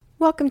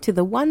Welcome to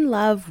the One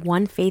Love,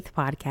 One Faith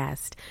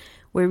podcast,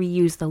 where we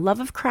use the love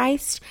of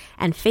Christ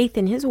and faith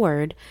in His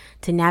Word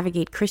to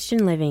navigate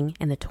Christian living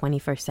in the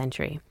 21st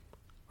century.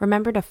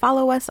 Remember to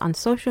follow us on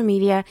social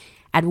media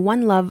at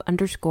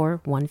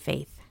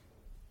onelove_onefaith.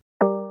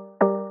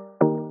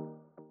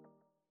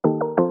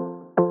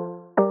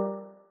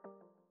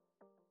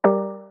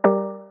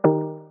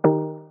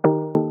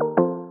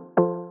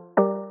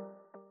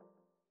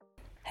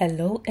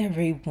 Hello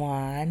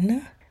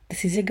everyone,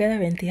 this is your girl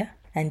Arinthia,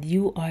 and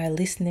you are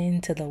listening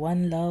to the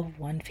One Love,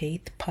 One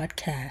Faith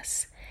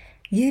podcast.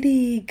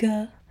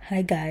 Yiriga!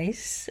 Hi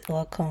guys,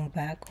 welcome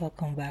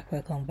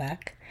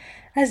back.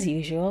 As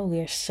usual, we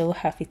are so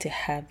happy to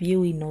have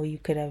you. We know you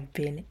could have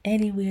been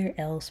anywhere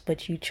else,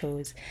 but you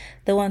chose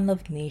the One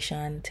Love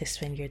Nation to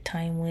spend your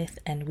time with,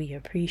 and we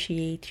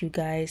appreciate you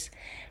guys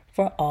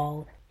for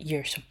all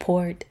your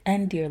support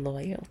and your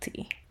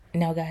loyalty.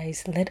 Now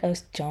guys, let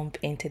us jump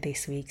into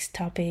this week's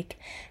topic,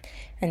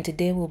 and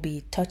today we'll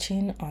be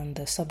touching on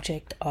the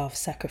subject of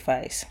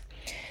sacrifice.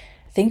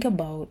 Think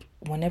about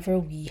whenever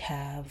we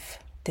have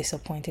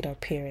disappointed our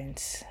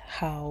parents,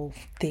 how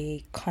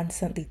they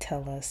constantly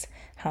tell us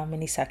how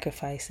many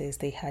sacrifices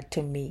they had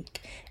to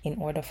make in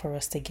order for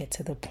us to get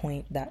to the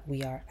point that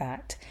we are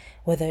at,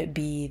 whether it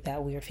be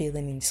that we are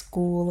failing in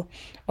school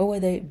or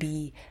whether it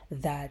be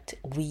that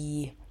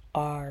we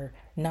are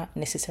not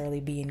necessarily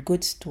being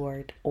good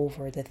steward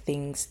over the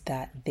things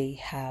that they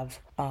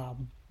have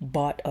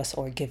bought us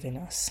or given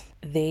us.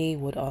 They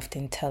would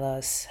often tell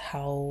us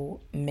how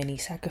many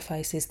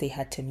sacrifices they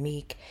had to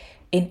make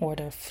in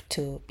order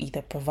to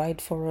either provide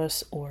for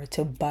us or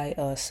to buy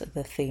us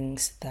the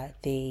things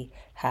that they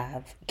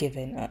have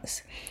given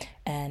us.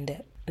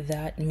 And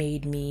that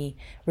made me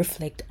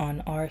reflect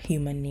on our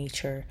human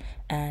nature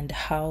and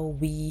how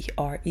we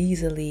are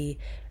easily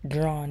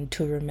drawn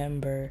to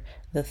remember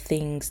the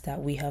things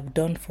that we have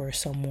done for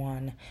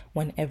someone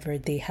whenever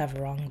they have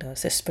wronged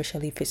us,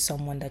 especially if it's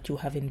someone that you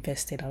have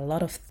invested a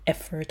lot of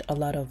effort, a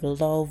lot of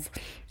love,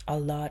 a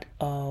lot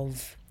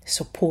of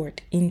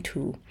support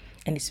into.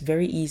 And it's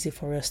very easy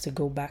for us to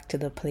go back to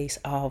the place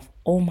of,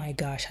 oh my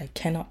gosh, I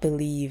cannot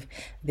believe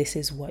this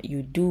is what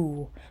you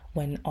do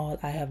when all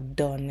I have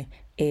done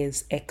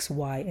is X,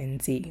 Y,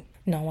 and Z.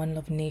 Now, One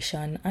Love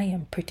Nation, I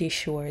am pretty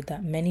sure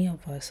that many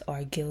of us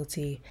are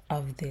guilty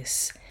of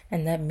this.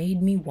 And that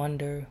made me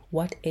wonder,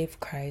 what if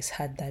Christ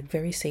had that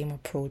very same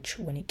approach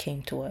when it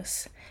came to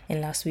us?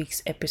 In last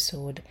week's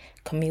episode,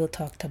 Camille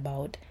talked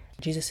about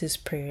Jesus'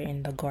 prayer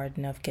in the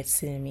Garden of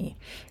Gethsemane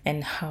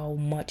and how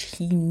much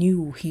he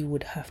knew he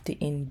would have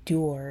to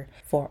endure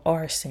for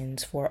our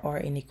sins, for our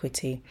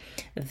iniquity,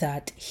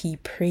 that he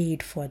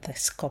prayed for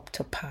this cup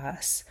to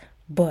pass.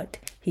 But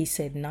he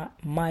said,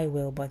 not my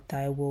will, but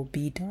thy will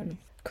be done.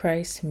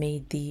 Christ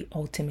made the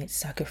ultimate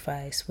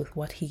sacrifice with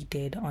what he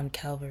did on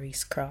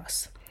Calvary's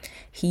cross.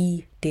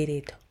 He did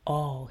it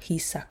all. He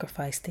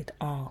sacrificed it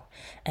all.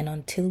 And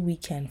until we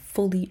can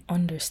fully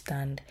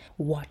understand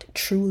what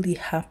truly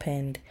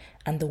happened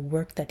and the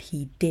work that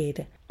he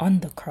did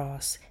on the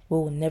cross, we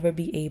will never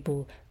be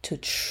able to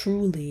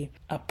truly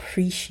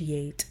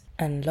appreciate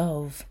and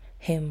love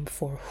him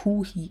for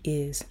who he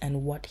is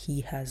and what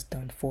he has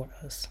done for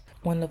us.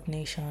 One Love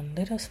Nation,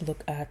 let us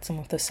look at some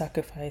of the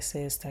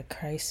sacrifices that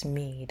Christ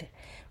made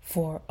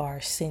for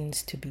our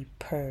sins to be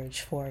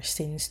purged, for our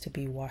sins to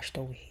be washed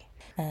away.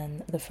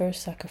 And the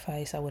first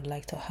sacrifice I would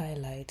like to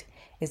highlight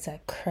is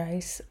that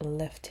Christ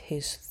left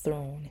his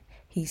throne.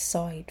 He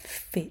saw it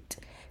fit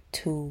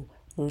to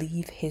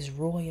leave his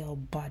royal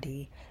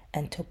body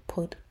and to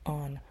put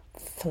on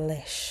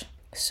flesh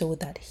so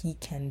that he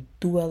can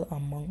dwell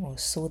among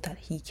us, so that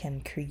he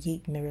can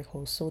create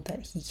miracles, so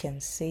that he can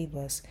save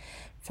us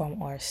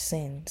from our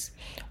sins.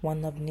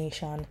 One Love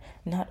Nation,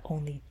 not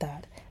only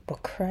that,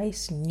 but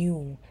Christ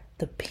knew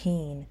the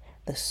pain,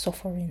 the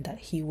suffering that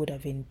he would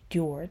have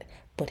endured,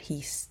 but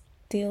he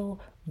still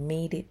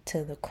made it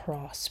to the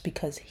cross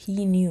because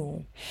he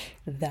knew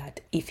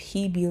that if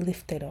he be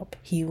lifted up,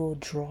 he will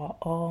draw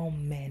all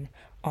men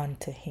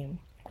unto him.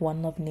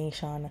 One Love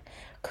Nation,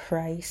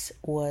 Christ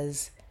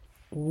was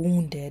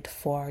wounded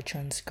for our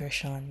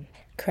transgression.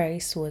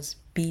 Christ was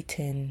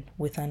beaten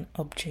with an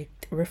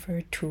object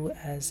referred to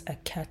as a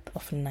cat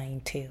of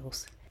nine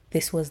tails.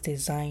 This was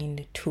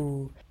designed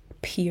to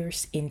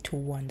pierce into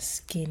one's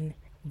skin,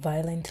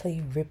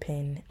 violently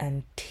ripping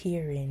and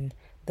tearing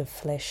the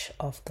flesh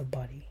of the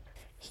body.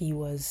 He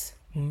was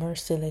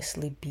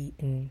mercilessly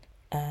beaten,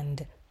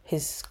 and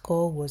his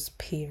skull was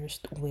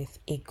pierced with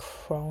a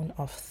crown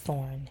of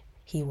thorn.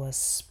 He was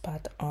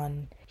spat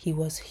on, he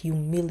was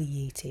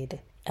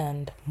humiliated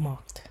and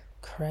mocked.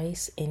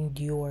 Christ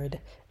endured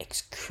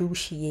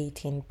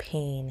excruciating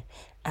pain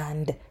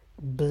and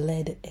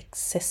bled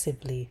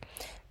excessively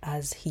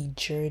as he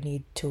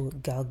journeyed to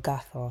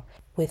Golgotha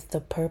with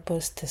the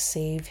purpose to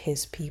save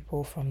his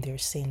people from their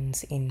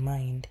sins in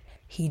mind.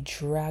 He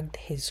dragged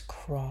his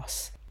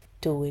cross,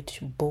 to which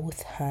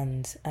both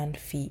hands and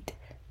feet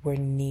were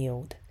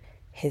nailed.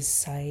 His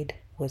side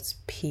was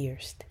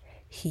pierced.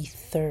 He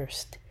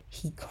thirsted.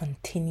 He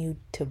continued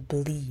to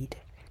bleed.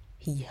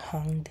 He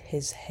hanged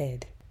his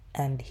head.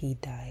 and he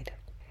died.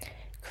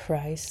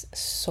 Christ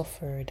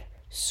suffered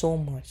so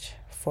much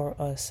for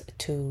us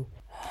to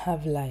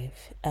have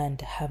life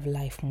and have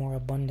life more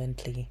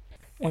abundantly.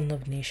 One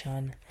Love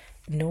Nation,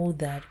 know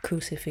that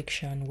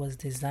crucifixion was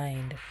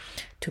designed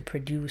to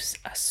produce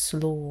a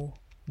slow,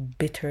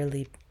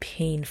 bitterly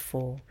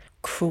painful,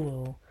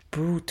 cruel,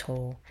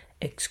 brutal,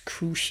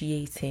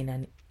 excruciating,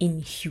 and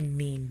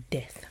inhumane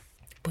death.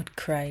 But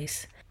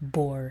Christ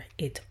bore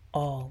it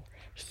all.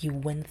 He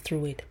went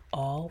through it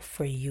all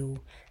for you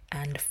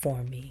and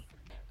for me.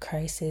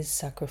 Christ's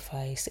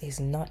sacrifice is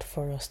not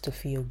for us to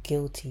feel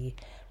guilty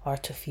or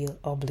to feel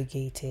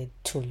obligated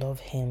to love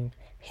him.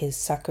 His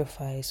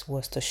sacrifice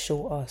was to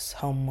show us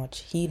how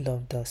much he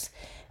loved us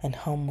and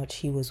how much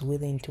he was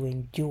willing to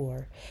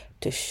endure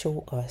to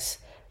show us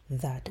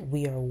that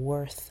we are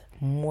worth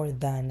more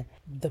than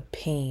the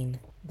pain,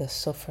 the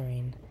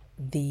suffering,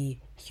 the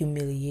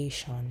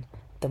humiliation,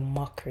 the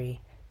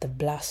mockery, the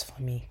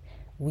blasphemy.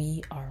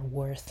 We are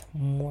worth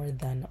more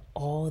than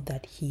all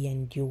that he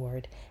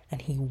endured,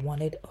 and he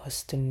wanted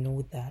us to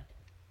know that.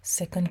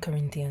 2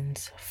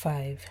 Corinthians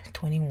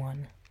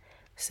 5:21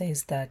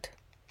 says that,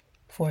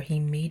 "For he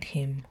made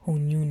him who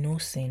knew no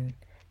sin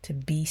to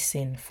be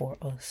sin for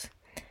us,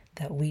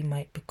 that we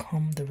might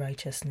become the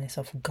righteousness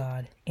of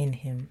God in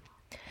him."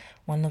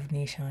 One Love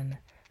Nation,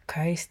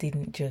 Christ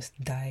didn't just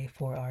die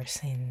for our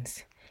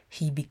sins.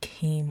 He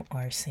became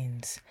our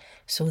sins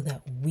so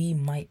that we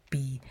might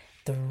be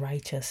the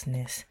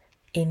righteousness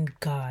in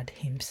God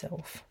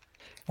himself.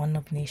 One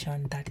Love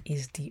Nation, that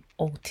is the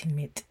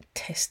ultimate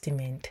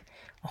testament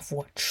of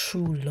what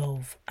true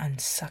love and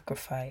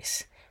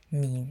sacrifice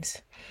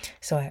means.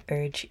 So I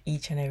urge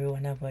each and every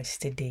one of us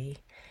today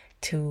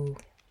to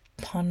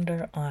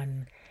ponder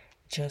on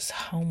just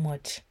how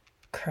much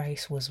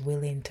Christ was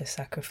willing to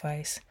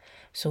sacrifice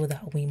so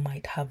that we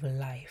might have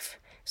life,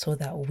 so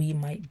that we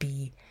might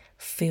be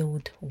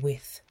filled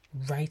with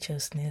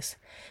righteousness,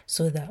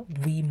 so that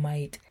we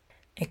might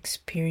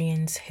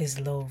experience his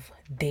love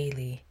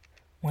daily.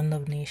 One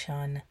Love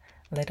Nation,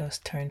 let us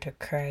turn to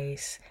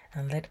Christ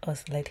and let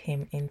us let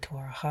him into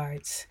our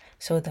hearts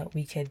so that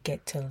we can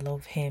get to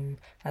love him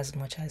as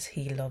much as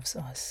he loves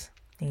us.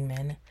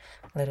 Amen.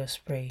 Let us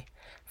pray.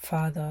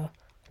 Father,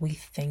 we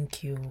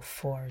thank you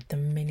for the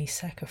many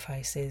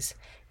sacrifices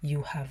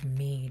you have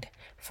made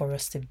for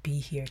us to be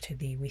here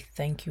today. We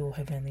thank you,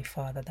 Heavenly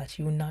Father, that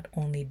you not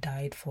only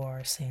died for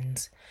our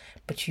sins,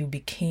 but you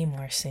became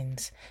our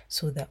sins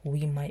so that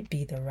we might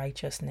be the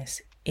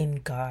righteousness in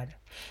God.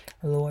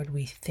 Lord,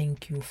 we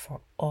thank you for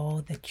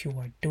all that you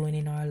are doing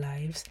in our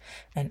lives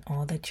and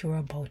all that you're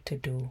about to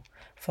do.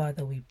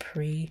 Father, we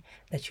pray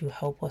that you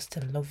help us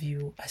to love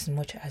you as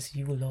much as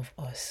you love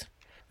us.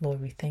 Lord,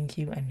 we thank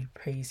you and we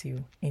praise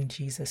you. In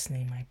Jesus'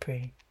 name I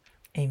pray.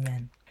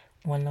 Amen.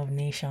 One Love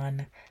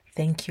Nation,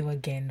 thank you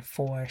again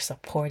for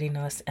supporting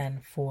us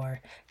and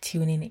for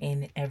tuning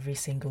in every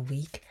single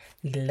week.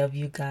 We love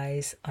you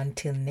guys.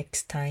 Until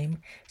next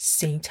time,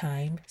 same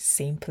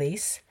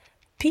place.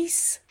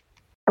 Peace.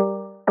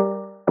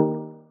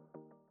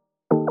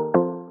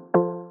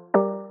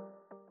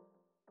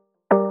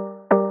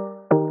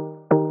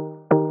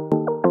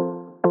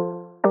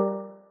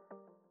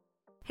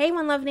 Hey,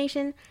 One Love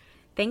Nation.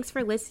 Thanks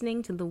for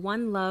listening to the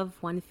One Love,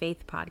 One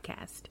Faith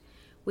podcast.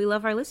 We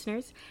love our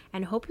listeners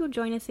and hope you'll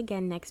join us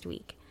again next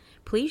week.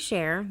 Please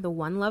share the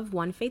One Love,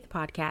 One Faith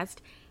podcast,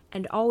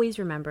 and always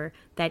remember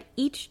that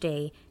each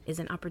day is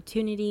an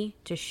opportunity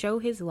to show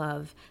his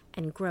love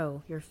and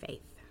grow your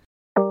faith.